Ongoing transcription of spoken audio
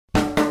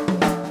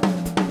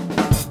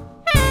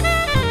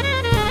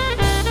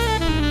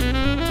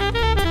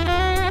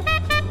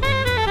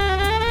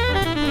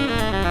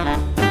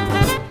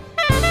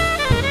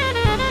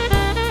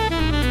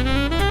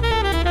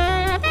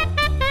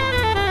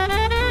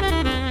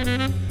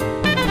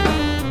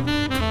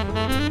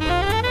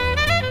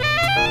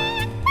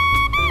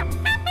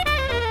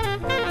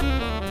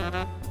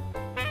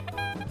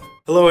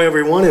Hello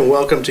everyone and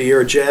welcome to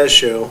your jazz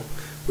show.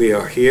 We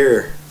are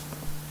here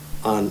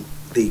on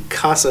the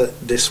Casa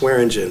de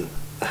Swearingen,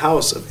 the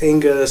house of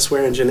Inga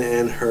Swearingen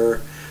and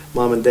her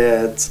mom and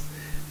dad's,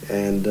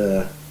 and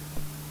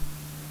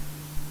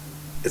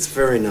it's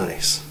very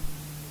nice.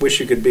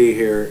 Wish you could be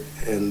here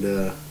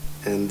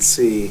and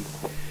see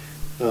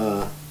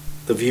the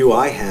view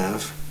I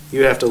have.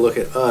 You have to look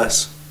at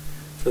us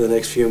for the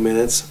next few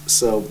minutes,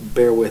 so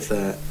bear with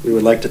that. We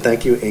would like to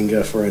thank you,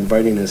 Inga, for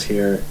inviting us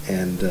here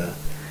and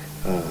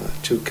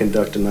to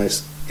conduct a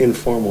nice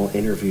informal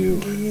interview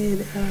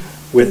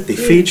with the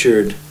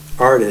featured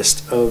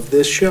artist of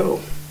this show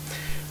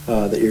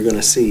that you're going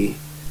to see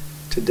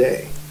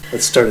today.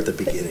 Let's start at the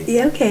beginning.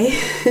 Yeah, okay.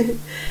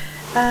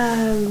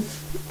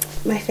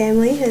 My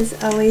family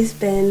has always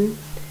been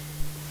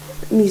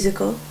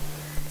musical,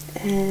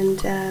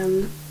 and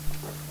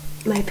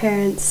my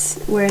parents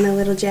were in a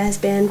little jazz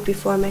band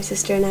before my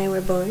sister and I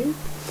were born.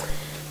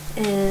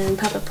 And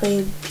Papa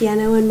played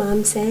piano and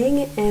Mom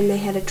sang, and they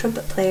had a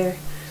trumpet player.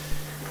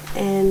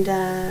 And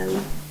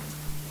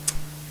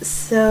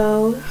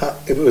so...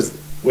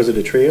 Was it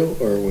a trio,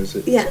 or was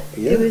it... Yeah,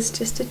 it was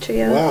just a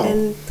trio. Wow.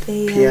 And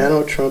they,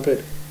 piano,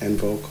 trumpet, and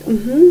vocal.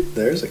 Mm-hmm.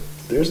 There's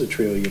a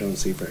trio you don't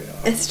see very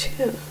often. That's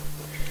true.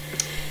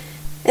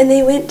 And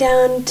they went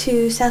down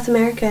to South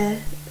America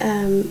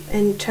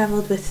and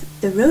traveled with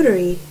the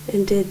Rotary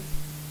and did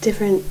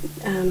different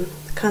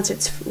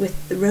concerts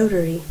with the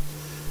Rotary.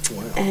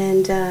 Wow.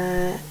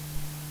 And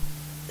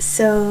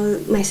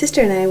so my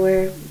sister and I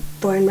were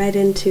born right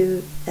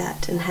into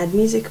that and had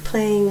music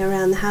playing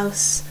around the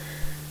house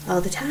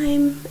all the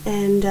time,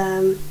 and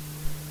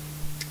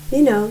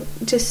you know,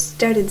 just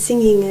started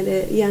singing at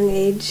a young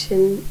age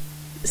and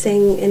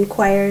sang in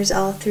choirs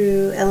all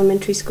through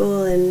elementary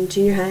school and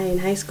junior high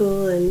and high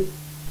school. And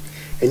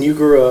you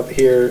grew up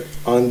here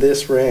on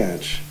this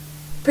ranch?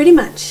 Pretty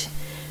much.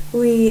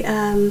 We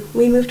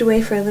moved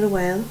away for a little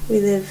while. We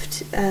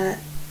lived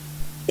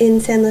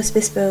in San Luis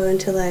Obispo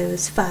until I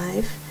was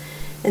 5,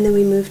 and then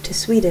we moved to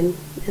Sweden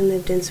and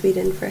lived in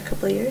Sweden for a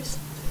couple of years.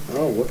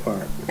 Oh, what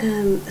part?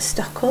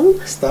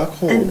 Stockholm.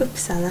 Stockholm. And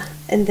Uppsala.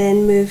 And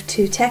then moved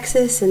to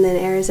Texas and then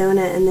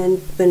Arizona, and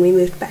then when we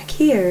moved back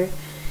here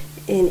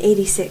in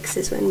 '86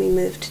 is when we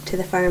moved to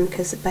the farm,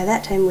 because by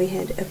that time we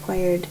had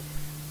acquired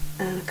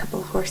a couple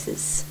of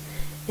horses,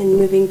 and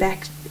moving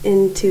back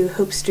into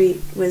Hope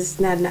Street was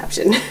not an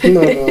option.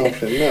 Not an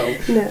option, no.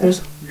 No.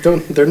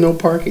 There's no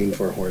parking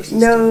for horses.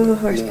 No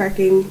horse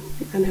parking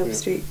on Hope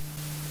Street.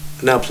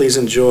 Now please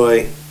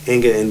enjoy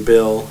Inga and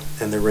Bill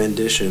and their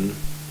rendition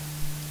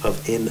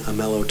of In a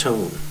Mellow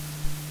Tone.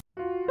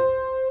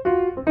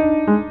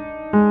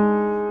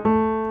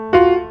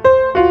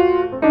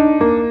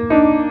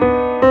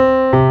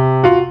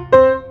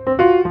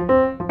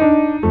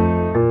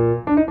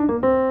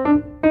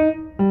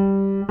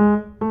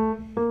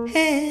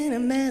 In a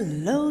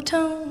mellow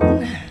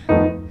tone,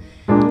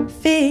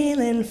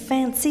 feeling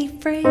fancy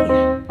free,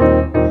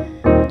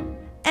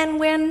 and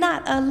we're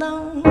not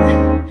alone.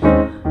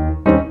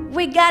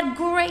 We got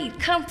great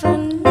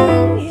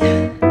company.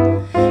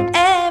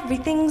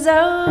 Everything's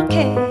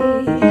okay.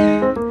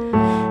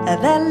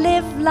 The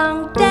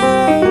livelong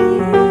day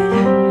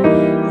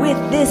with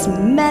this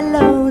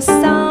mellow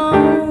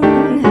song,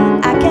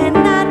 I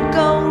cannot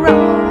go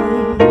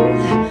wrong.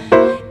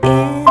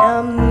 In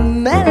a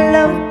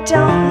mellow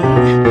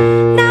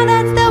tone, now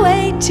that's the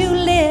way to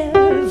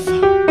live.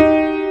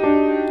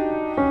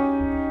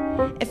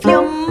 If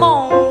you're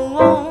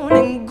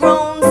mourning and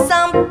grown,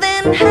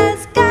 something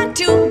has got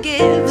to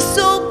give.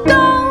 So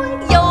go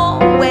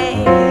your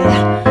way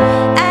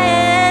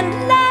and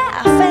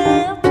laugh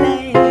and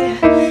play.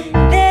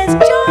 There's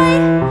joy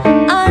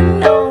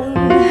unknown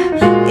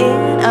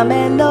in a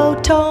mellow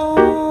tone.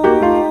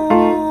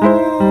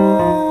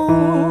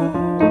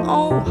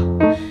 Oh,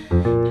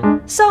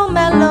 so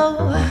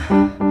mellow,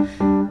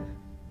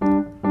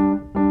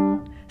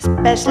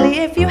 especially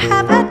if you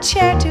have a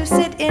chair to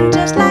sit in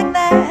just like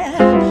that.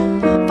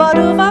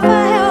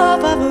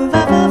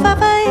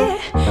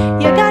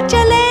 You got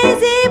your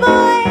lazy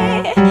boy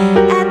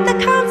at the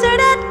concert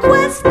at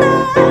Cuesta.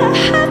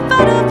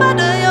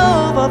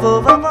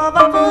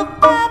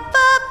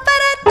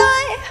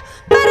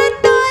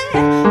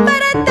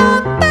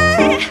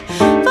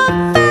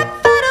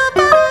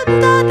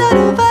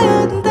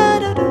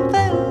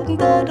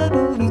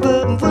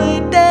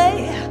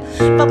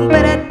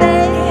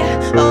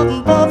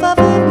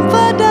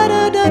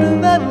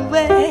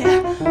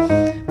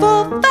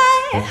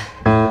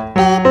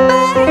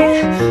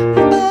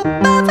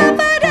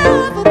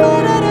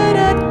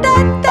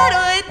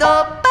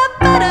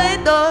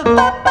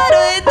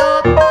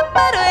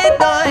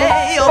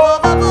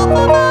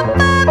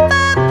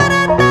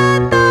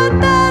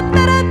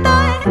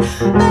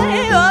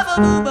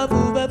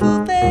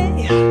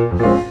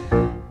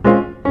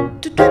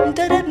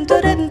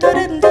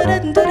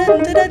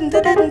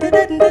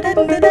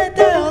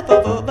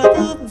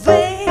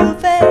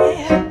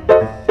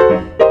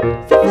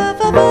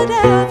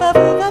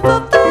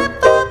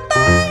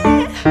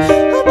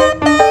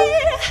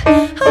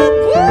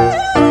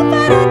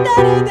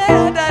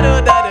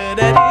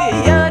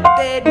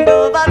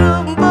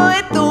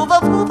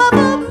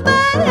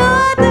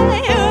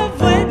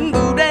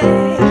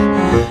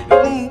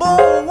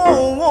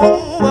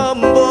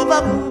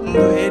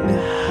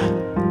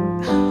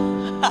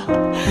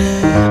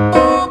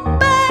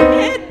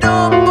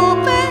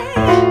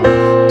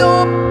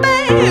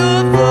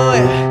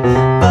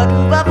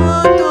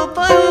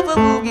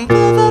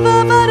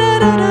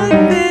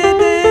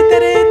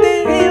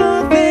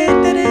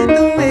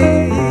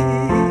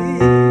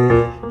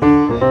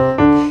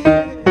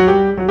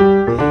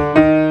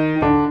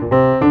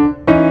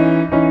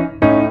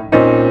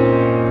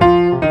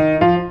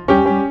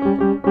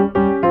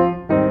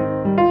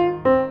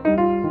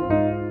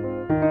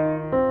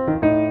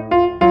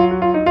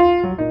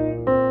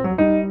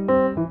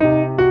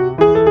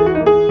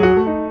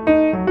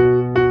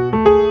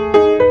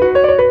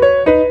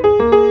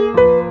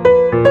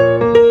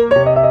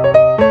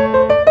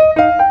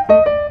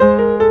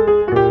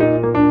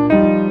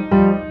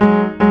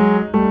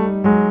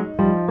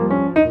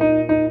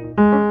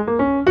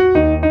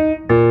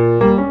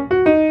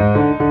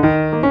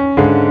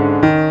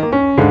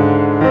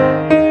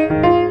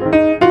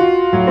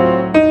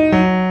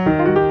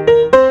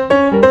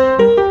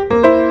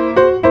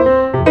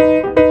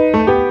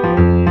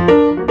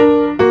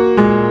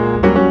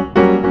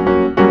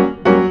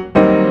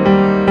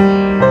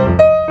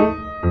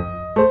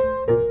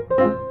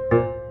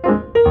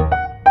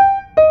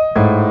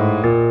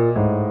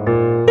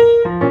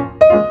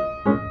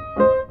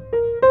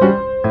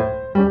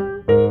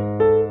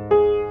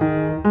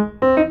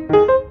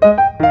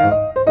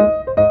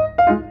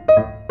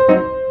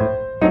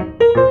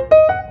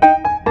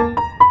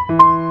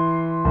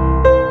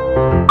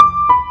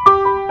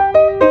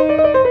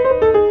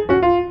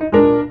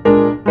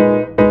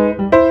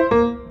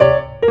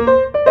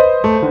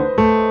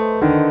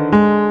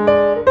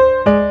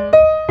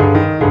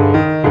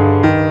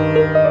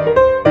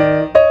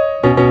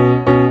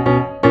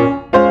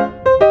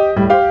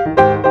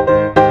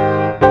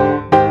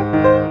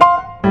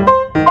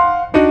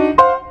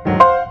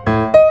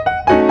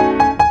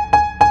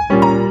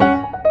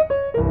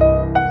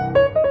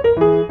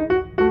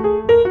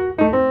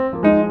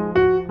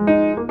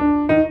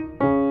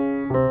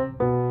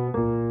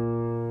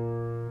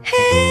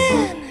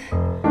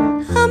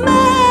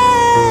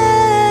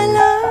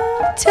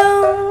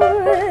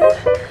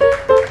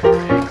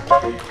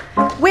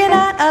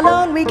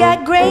 we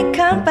got great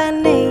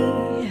company.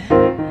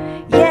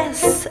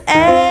 Yes,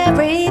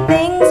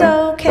 everything's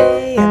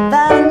okay.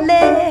 The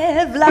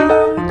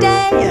livelong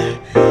day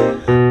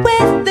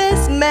with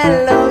this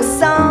mellow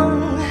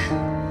song.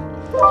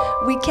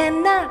 We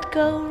cannot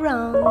go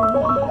wrong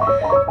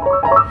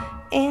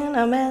in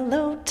a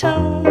mellow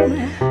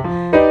tone.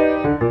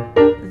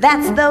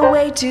 That's the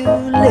way to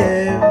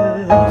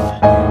live.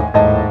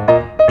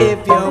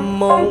 If you're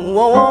moan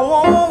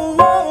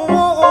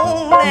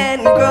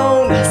and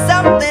groan,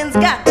 something's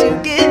got to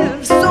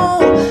give. So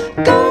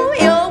go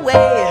your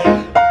way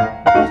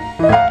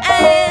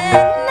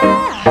and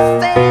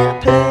laugh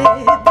and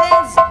play.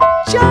 There's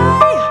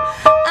joy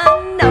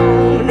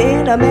unknown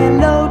in a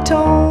mellow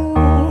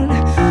tone.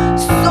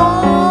 So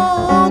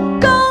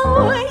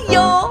go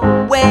your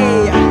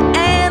way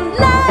and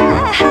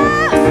laugh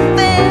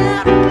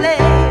and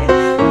play.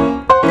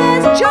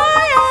 There's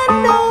joy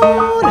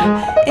unknown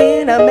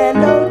in a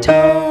mellow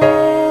tone.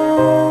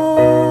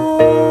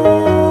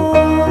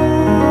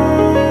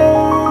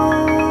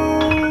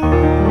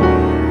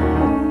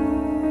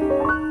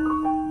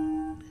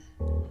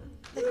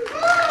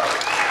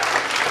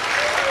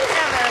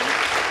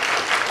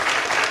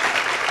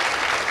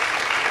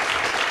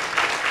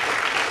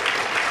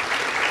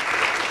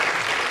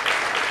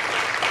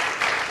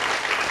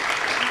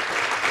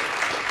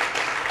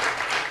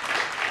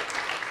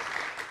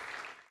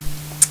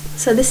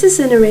 So this is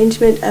an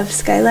arrangement of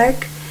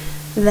Skylark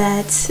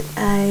that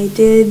I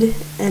did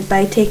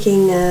by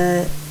taking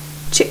a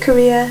Chick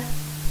Corea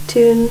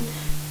tune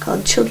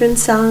called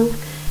Children's Song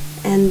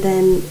and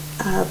then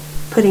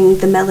putting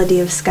the melody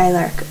of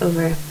Skylark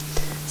over.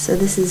 So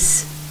this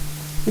is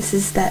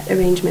that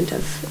arrangement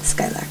of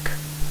Skylark.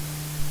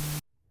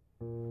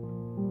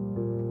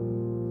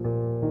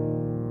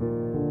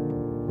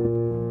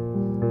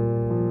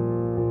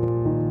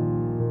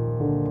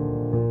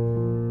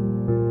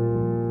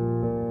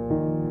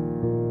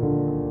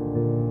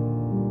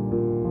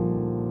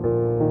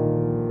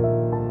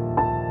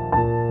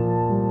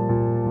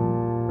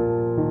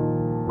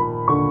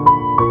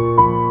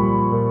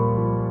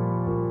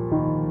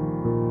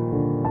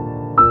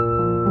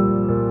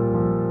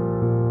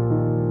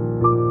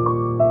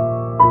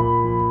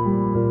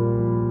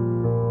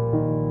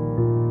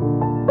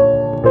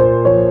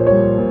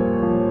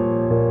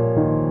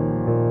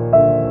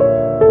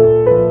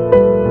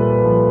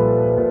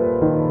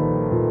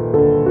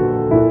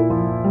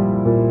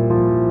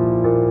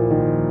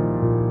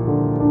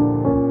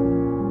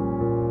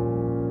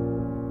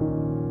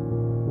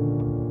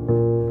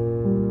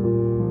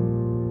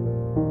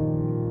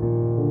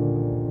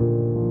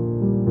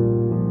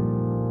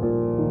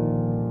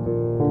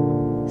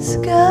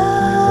 Skylark,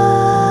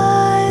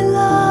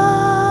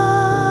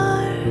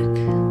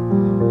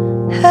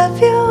 have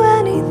you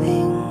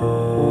anything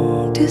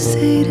to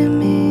say to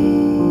me?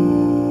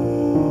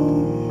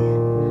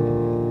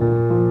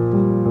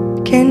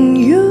 Can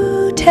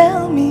you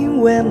tell me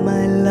where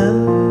my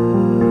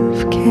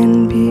love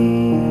can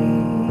be?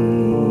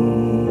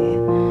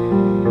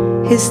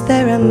 Is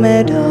there a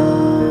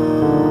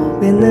meadow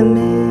in the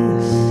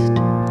mist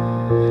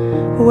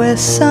where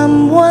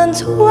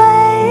someone's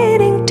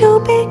waiting to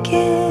be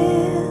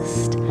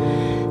kissed?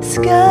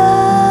 Skylark,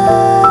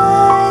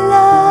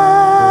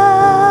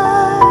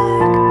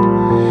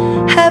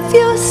 have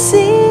you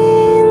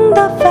seen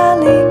the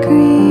valley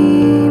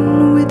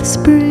green with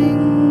spring,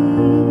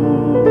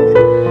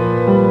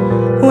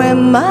 where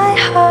my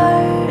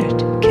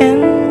heart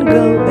can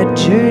go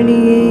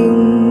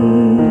a-journeying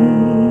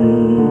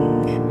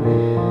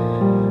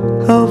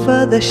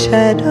over the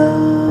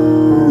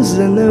shadows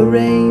and the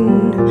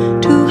rain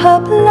to her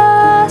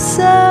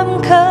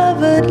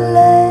blossom-covered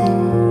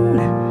lane?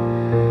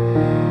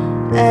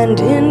 And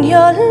in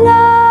your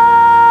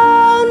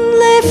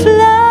lonely flight,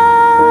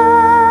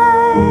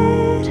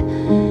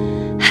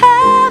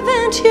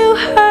 haven't you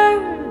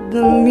heard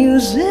the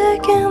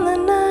music in the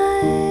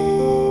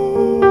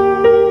night?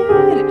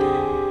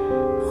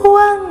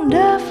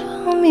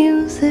 Wonderful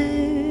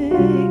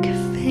music,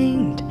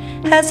 faint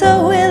as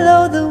a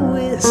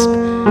will-o'-the-wisp,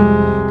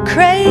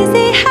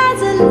 crazy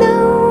as a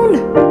loon,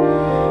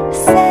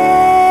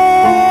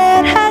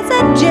 sad as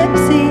a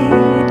gypsy,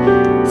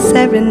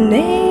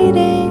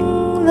 serenading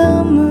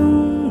the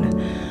moon.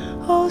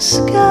 Oh,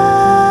 Skylark,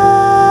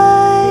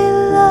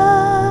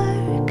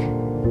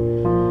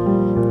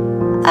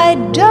 I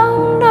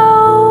don't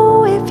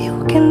know if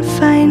you can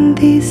find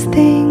these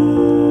things,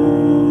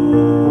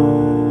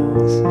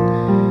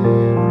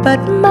 but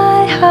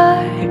my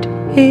heart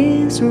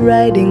is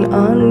riding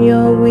on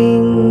your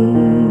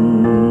wings.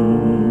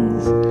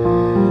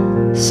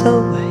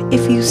 So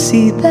if you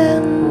see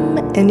them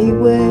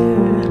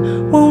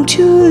anywhere, won't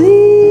you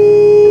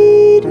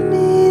lead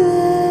me there?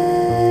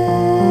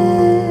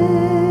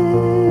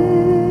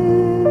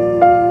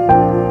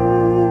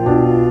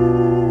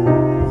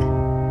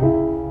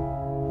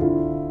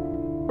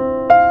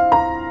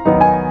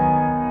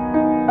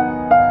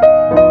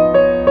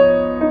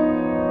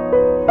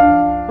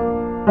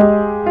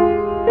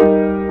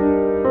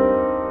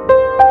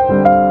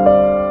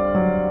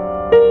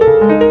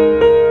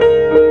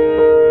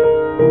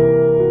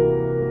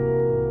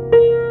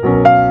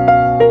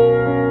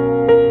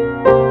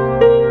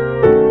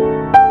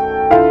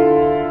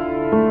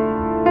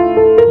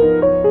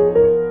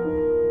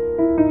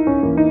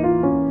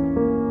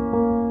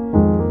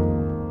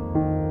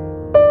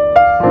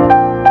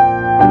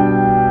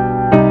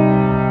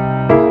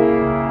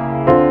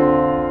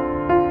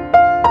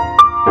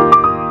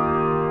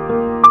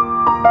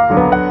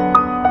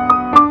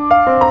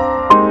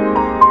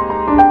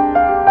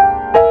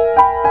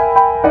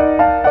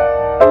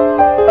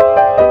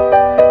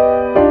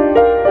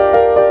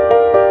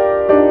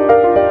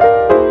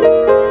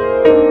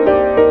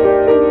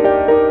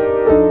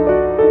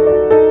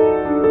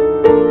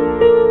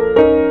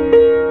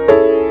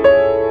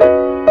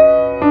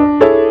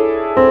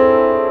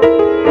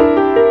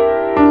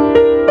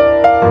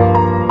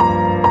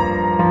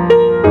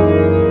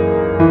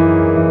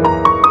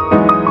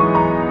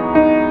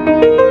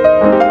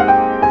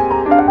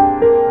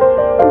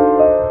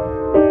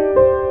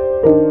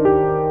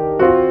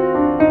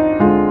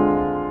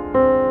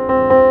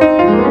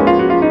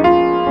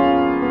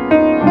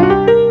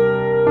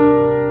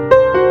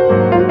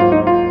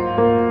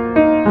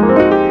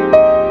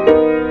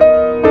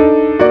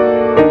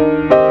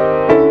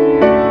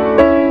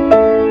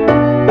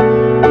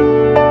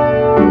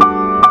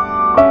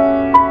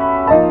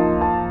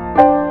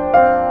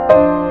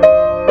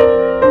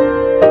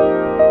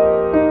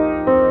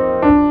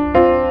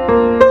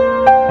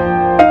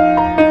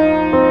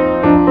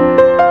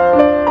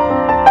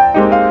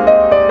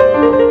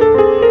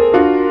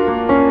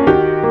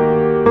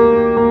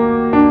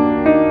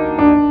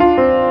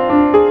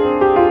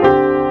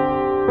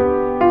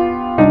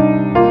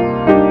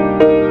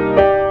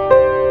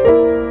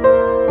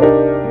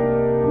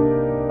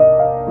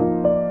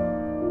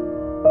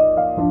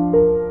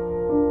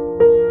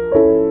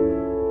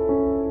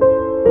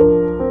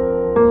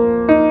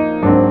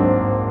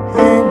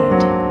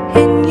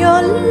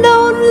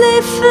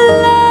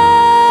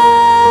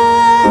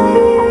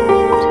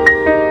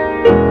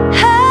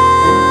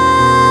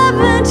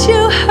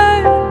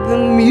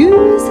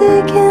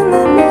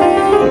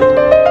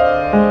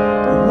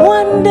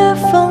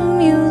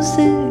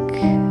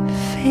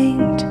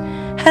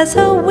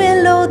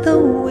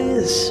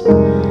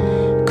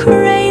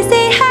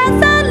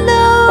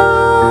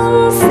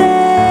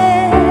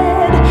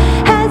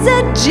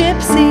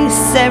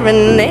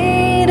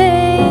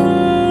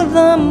 serenading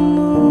the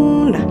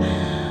moon.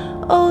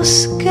 Oh,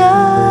 skylark,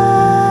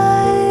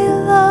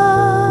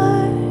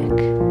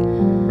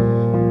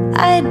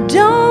 I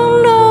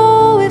don't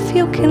know if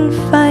you can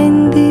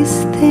find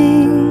these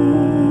things,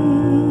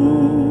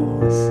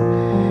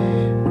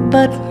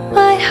 but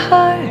my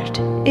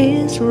heart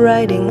is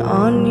riding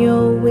on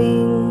your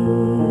wings.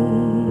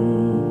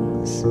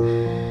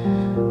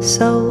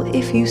 So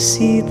if you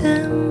see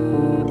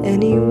them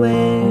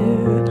anywhere,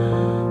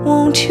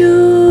 won't you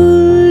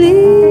lead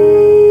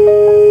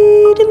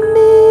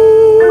me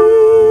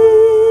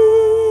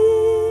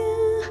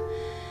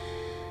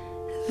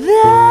there?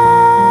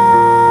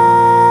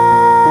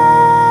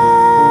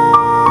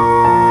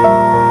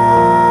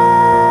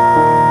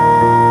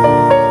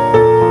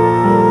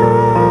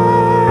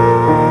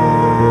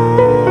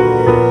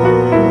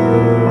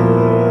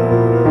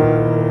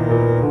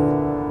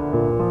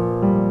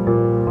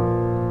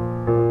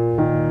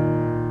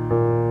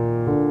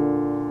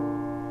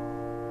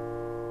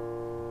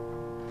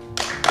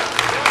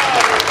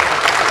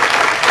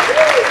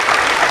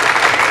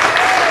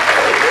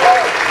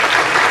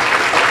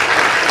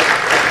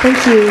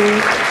 Thank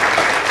you.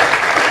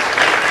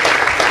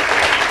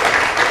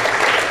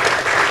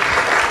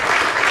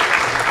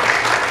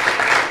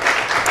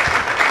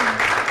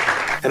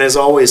 And as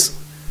always,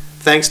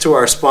 thanks to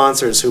our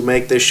sponsors who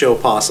make this show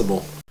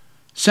possible.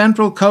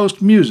 Central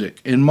Coast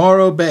Music in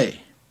Morro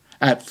Bay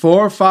at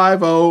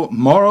 450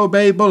 Morro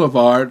Bay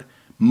Boulevard,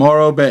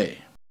 Morro Bay.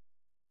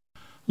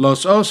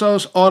 Los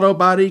Osos Auto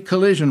Body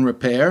Collision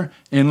Repair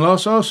in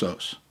Los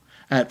Osos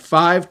at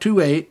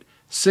 528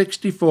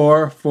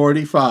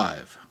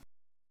 6445.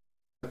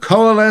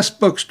 Coalesce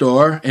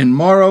Bookstore in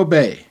Morro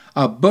Bay,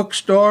 a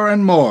bookstore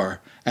and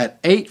more at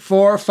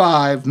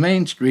 845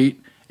 Main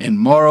Street in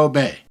Morro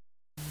Bay.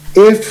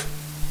 If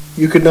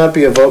you could not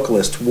be a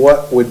vocalist,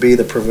 what would be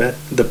the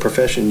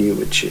profession you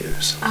would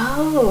choose?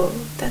 Oh,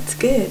 that's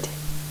good.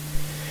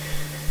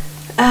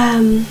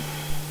 If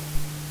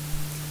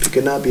you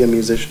could not be a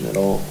musician at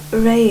all.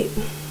 Right.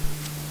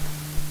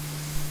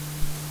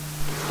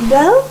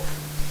 Well,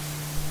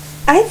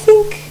 I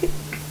think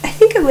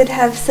it would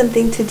have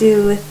something to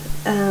do with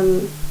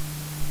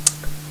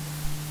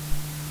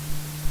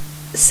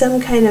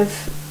some kind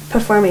of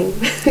performing.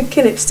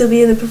 Can it still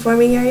be in the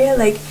performing area?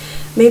 Like,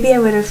 maybe I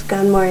would have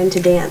gone more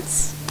into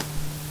dance.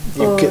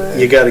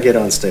 You got to get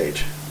on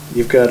stage.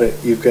 You've got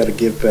to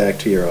give back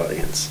to your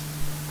audience.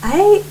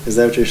 Is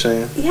that what you're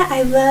saying? Yeah,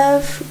 I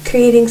love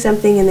creating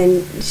something and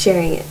then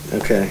sharing it.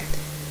 Okay.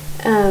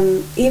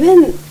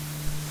 Even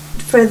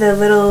for the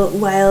little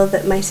while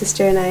that my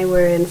sister and I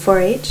were in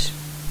 4-H,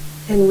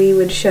 and we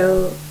would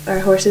show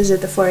our horses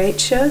at the 4-H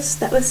shows,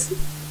 that was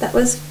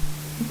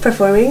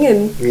performing,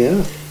 and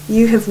yeah.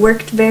 You have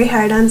worked very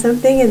hard on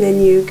something, and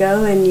then you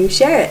go and you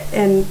share it,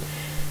 and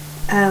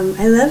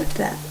I loved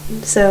that.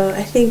 So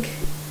I think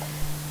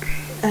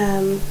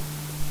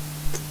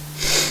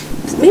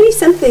maybe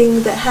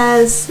something that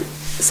has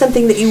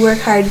something that you work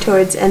hard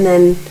towards, and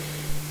then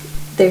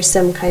there's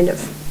some kind of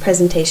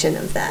presentation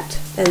of that,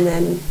 and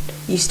then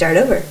you start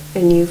over,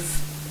 and you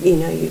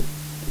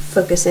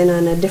focus in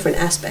on a different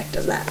aspect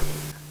of that.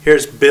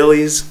 Here's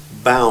Billy's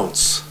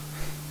Bounce.